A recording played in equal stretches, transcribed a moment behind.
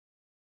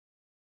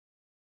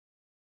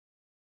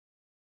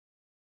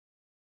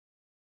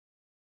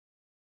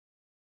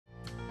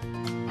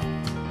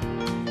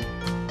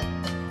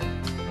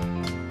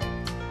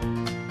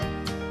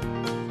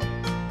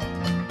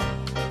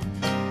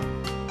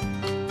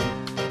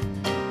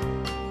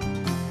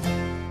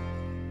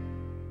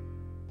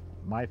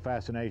My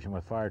fascination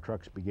with fire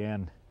trucks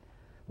began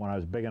when I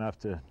was big enough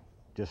to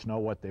just know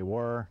what they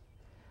were.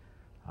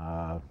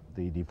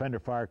 The Defender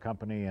Fire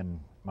Company in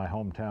my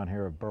hometown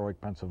here of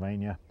Berwick,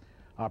 Pennsylvania,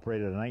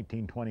 operated a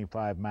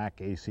 1925 Mack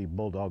AC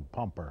Bulldog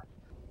pumper.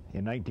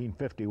 In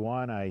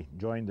 1951, I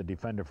joined the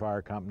Defender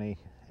Fire Company,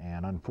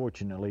 and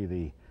unfortunately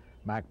the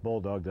Mack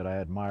Bulldog that I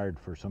admired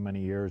for so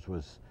many years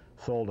was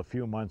sold a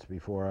few months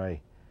before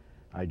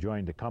I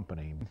joined the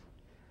company.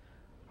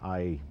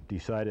 I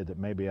decided that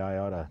maybe I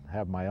ought to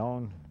have my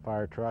own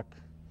fire truck,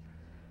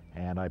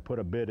 and I put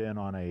a bid in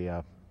on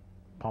a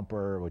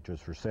pumper which was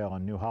for sale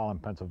in New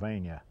Holland,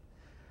 Pennsylvania.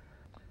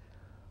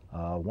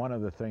 One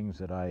of the things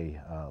that I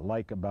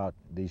like about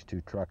these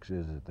two trucks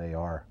is that they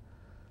are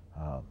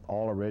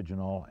all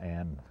original,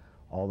 and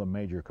all the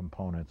major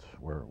components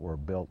were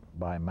built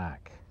by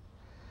Mack.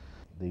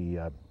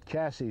 The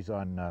chassis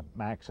on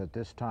Macks at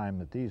this time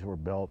that these were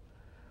built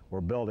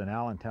in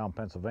Allentown,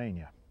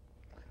 Pennsylvania.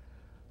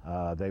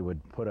 They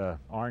would put an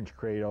orange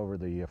crate over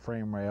the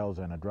frame rails,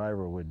 and a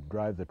driver would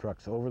drive the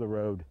trucks over the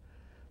road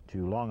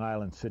to Long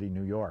Island City,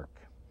 New York.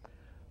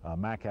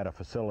 Mack had a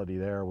facility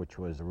there which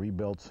was a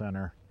rebuild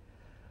center,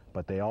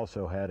 but they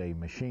also had a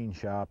machine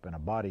shop and a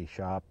body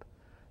shop,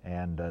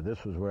 and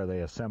this was where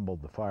they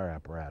assembled the fire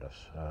apparatus,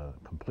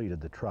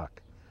 completed the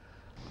truck.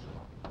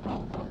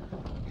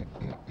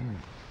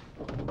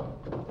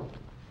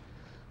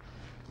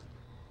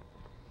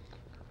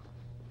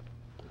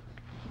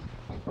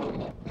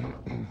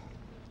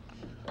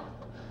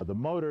 The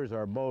motors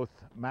are both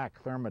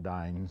Mack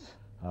Thermodynes.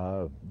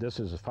 This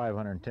is a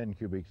 510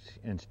 cubic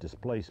inch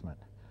displacement.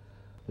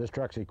 This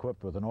truck's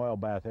equipped with an oil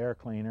bath air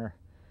cleaner,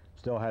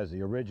 still has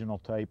the original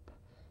type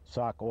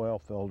sock oil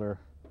filter.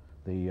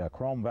 The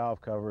chrome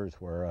valve covers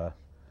were a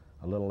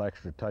little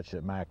extra touch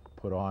that Mack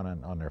put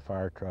on their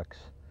fire trucks.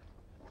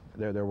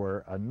 There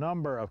were a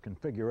number of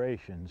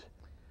configurations.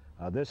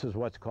 This is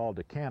what's called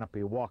a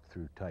canopy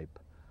walkthrough type.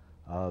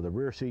 The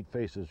rear seat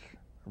faces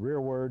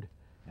rearward,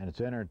 and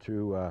it's entered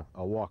through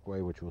a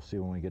walkway, which we'll see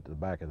when we get to the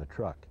back of the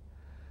truck.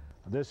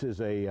 This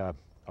is a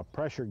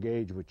pressure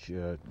gauge which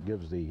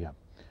gives the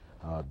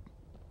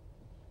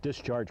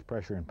discharge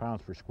pressure in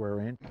pounds per square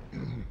inch.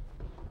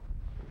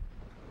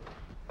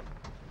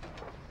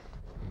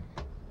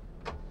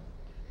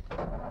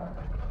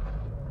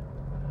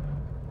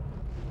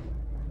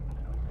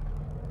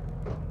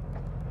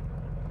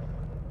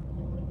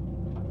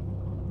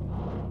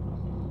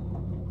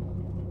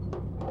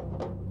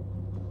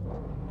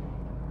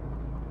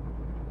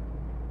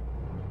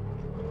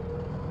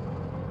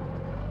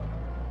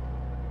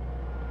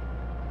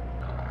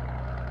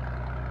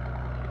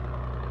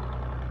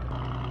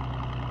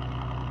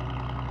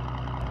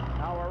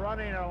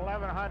 Running at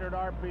 1100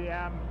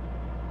 RPM.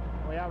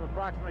 We have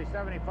approximately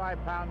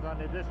 75 pounds on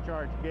the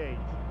discharge gauge.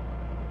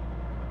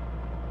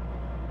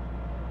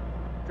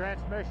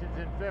 Transmission's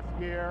in 5th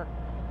gear.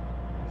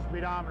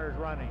 Speedometer's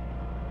running.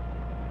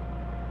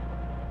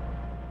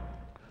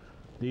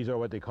 These are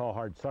what they call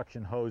hard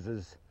suction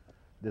hoses.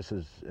 This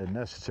is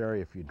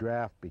necessary if you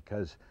draft,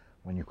 because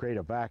when you create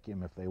a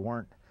vacuum, if they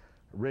weren't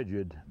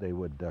rigid, they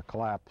would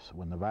collapse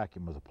when the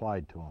vacuum was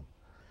applied to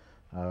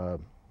them.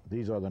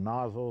 These are the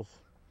nozzles.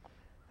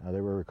 They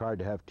were required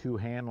to have 2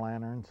 hand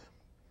lanterns.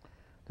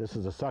 This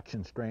is a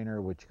suction strainer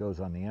which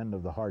goes on the end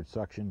of the hard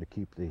suction to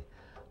keep the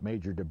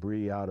major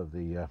debris out of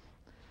the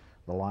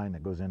line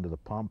that goes into the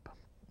pump.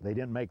 They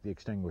didn't make the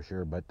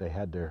extinguisher, but they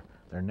had their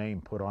name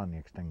put on the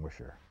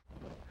extinguisher.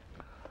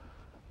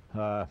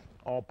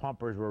 All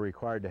pumpers were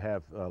required to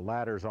have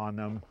ladders on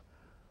them.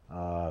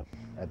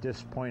 At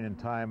this point in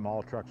time,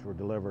 all trucks were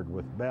delivered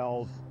with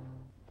bells.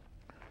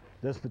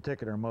 This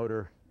particular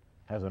motor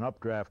has an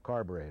updraft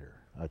carburetor.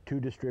 2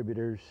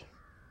 distributors,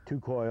 2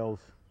 coils,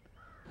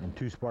 and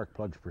 2 spark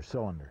plugs per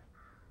cylinder.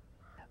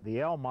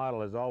 The L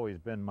model has always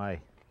been my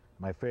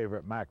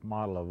favorite Mack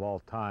model of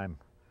all time.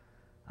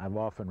 I've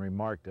often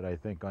remarked that I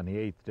think on the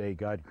 8th day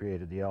God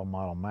created the L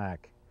model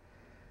Mack.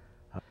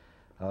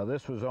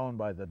 This was owned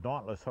by the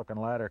Dauntless Hook and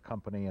Ladder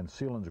Company in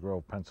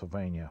Selinsgrove,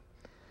 Pennsylvania.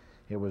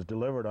 It was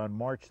delivered on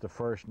March the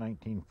 1st,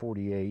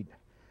 1948,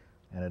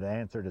 and it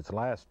answered its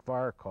last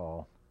fire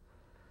call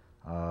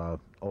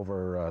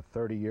over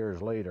 30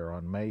 years later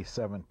on May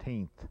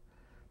 17th,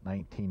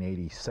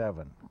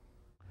 1987.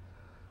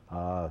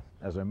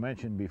 As I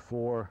mentioned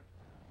before,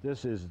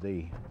 this is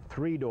the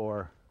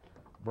 3-door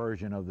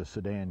version of the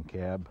sedan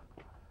cab.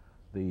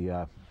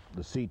 The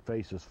seat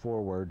faces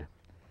forward,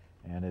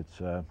 and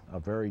it's a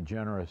very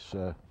generous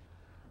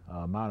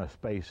amount of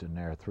space in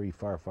there. 3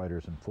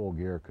 firefighters in full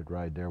gear could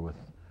ride there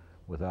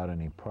without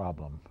any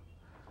problem.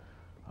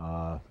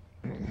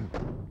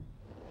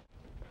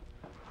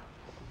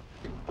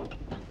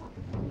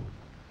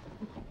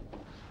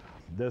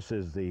 This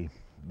is the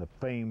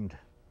famed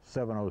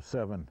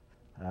 707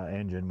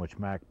 engine which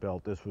Mack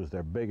built. This was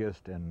their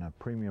biggest and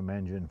premium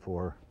engine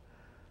for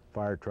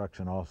fire trucks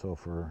and also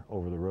for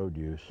over-the-road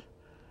use.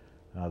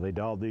 They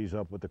dolled these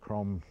up with the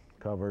chrome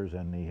covers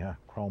and the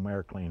chrome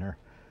air cleaner.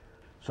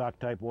 Sock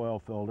type oil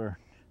filter,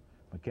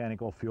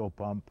 mechanical fuel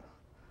pump,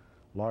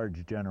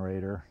 large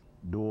generator,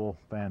 dual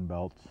fan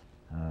belts.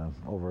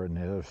 Over on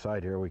the other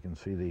side here we can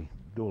see the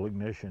dual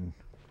ignition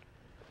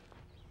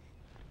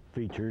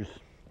features.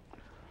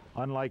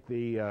 Unlike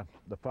the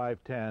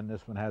 510,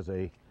 this one has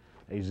a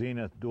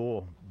Zenith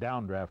dual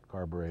downdraft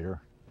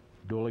carburetor,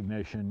 dual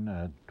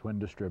ignition, twin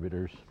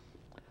distributors.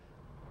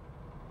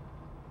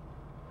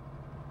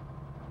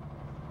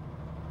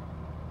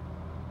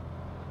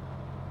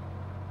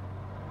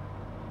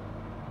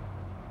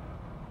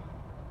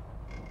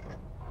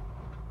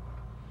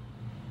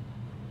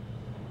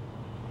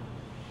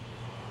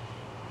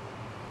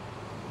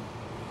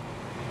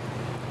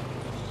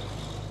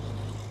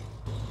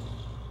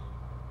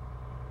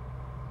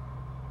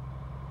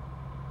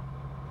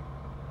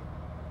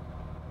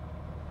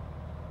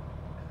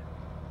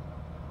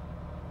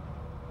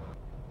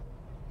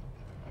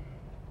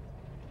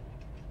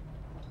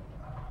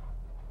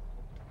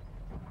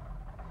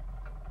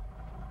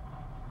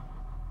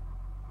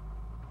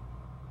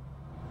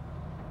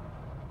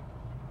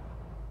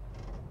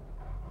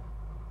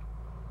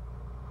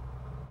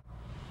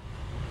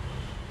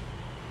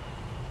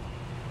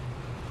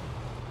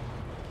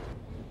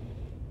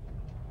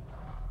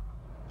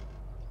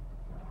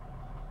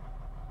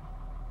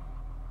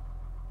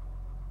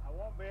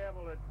 Be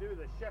able to do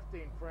the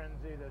shifting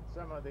frenzy that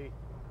some of the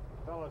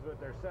fellows with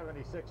their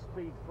 76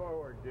 speed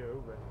forward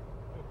do, but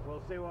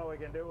we'll see what we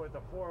can do with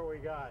the 4 we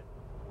got.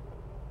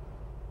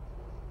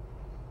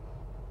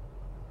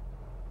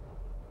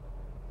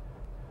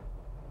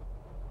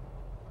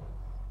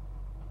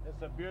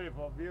 It's a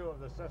beautiful view of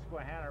the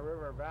Susquehanna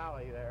River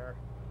Valley there.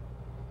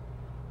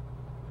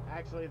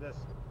 Actually, the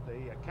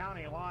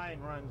county line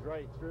runs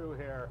right through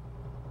here.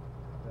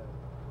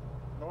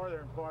 The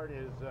northern part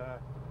is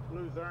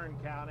Luzerne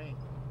County.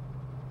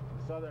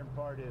 The southern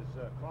part is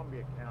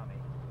Columbia County.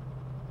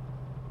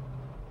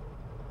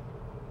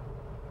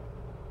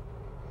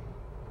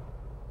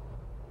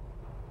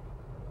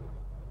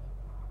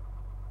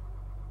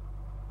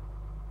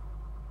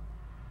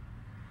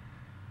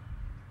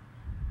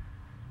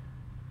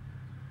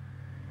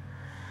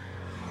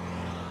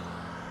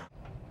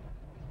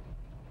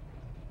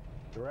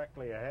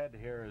 Directly ahead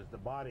here is the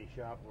body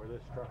shop where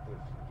this truck was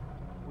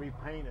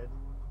repainted.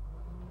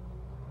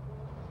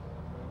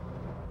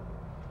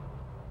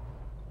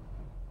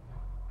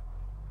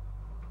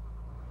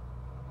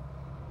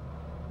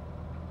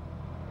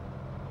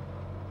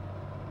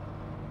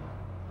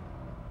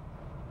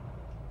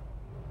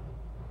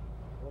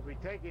 We'll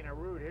be taking a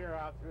route here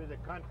out through the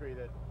country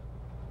that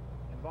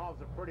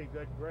involves a pretty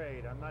good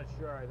grade. I'm not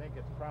sure, I think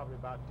it's probably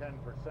about 10%,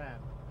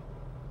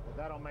 but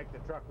that'll make the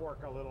truck work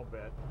a little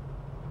bit.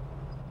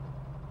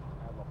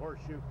 I have a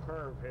horseshoe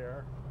curve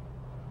here.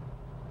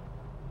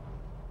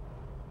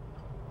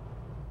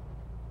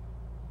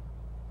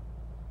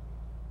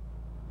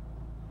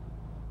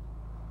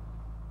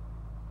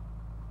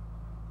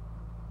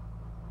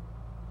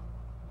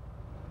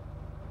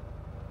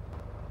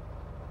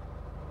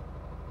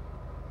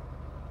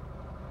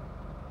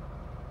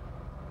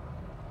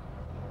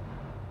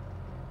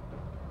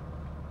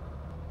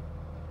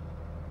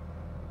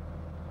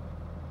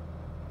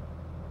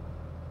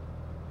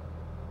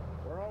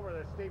 We're over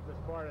the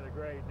steepest part of the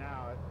grade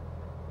now.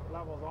 It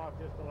levels off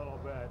just a little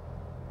bit.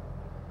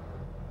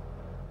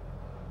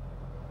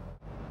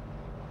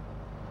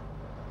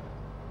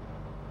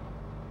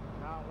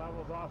 Now it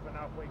levels off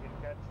enough we can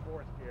catch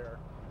fourth gear.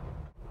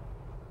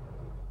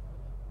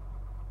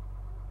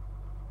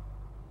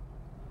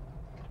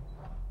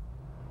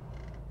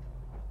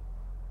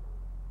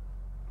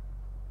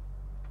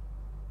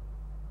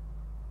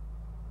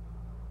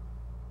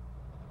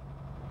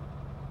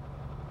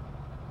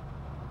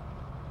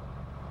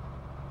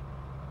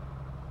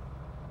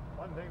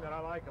 One thing that I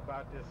like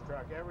about this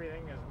truck,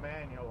 everything is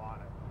manual on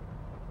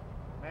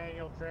it.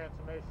 Manual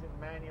transmission,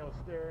 manual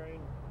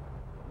steering,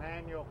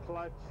 manual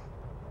clutch,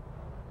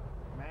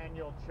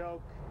 manual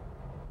choke.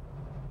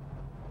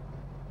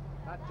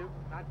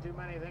 Not too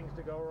many things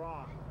to go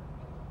wrong.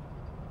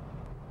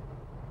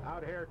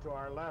 Out here to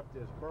our left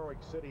is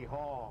Berwick City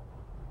Hall,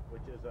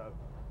 which is a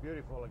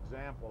beautiful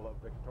example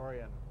of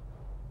Victorian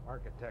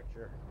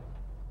architecture.